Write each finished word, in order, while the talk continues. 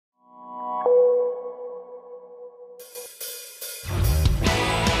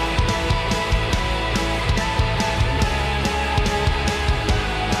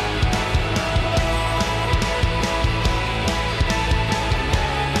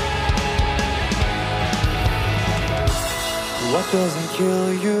What doesn't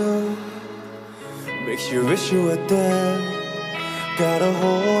kill you makes you wish you were dead. Got a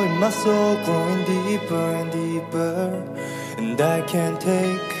hole in my soul growing deeper and deeper, and I can't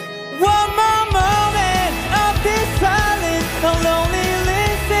take one more moment of this silence. A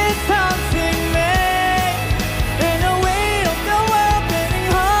loneliness is haunting me, and the weight of the world getting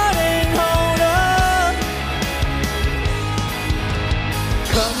harder and harder.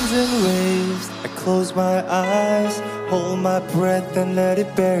 Comes in waves, I close my eyes, hold my breath and let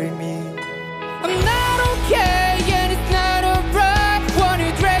it bury me. I'm not okay and it's not alright. Want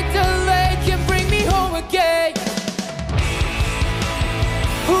to drag the lake and bring me home again.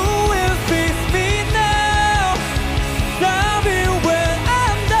 Who will fix me now? Tell me where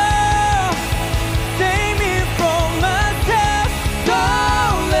I'm down. Save me from myself.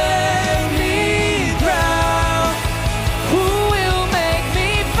 Don't let me drown. Who will make me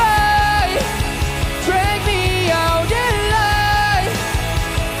fight? Drag me out alive.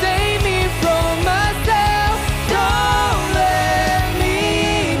 Save me from myself. Don't let me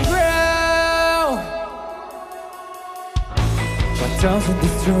drown. What doesn't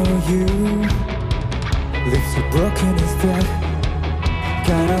destroy you leaves you broken instead.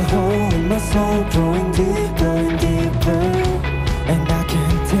 Got a hole in my soul growing deeper and deeper, and I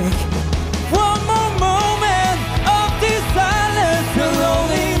can't take one more moment of this silence. The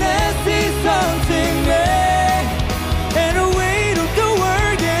loneliness is haunting me, and the weight of the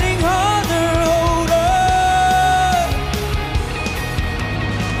world getting harder. Hold on.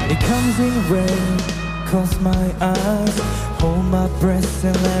 It comes in rain, close my eyes, hold my breath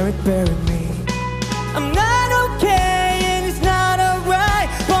and let it bury me. I'm not okay and it's not alright.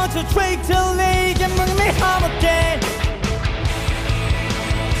 Want to drink the lake and bring me home again.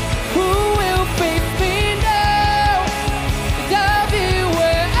 Who will fix me now? Tell me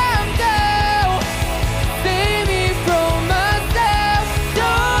where I'm down. Save me from myself.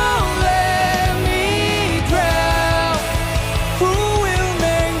 Don't let me drown. Who will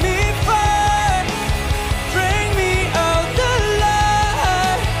make me fight? Bring me out the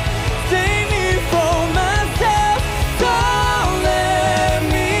light. Save me from myself. Don't let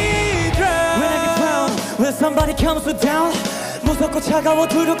me drown. When I get drowned, when somebody comes me down, 무섭고 차가워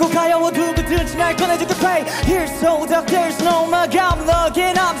두렵고 가여워 누구든지 날 꺼내줄게 pray. Here's so dark there's no my God I'm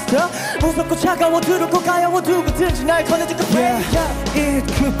looking I'm stuck. 무섭고 차가워 두렵고 가여워 누구든지 날 꺼내줄게 pray. It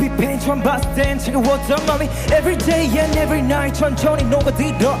could be pain 처음 봤을 땐 지겨웠던 맘이 Every day and every night 천천히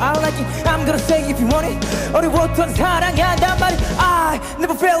녹아들어 I like it I'm gonna say if you want it. 어려웠던 사랑한단 말이 I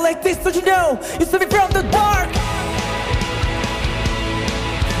never felt like this don't you know. You saved me from the dark.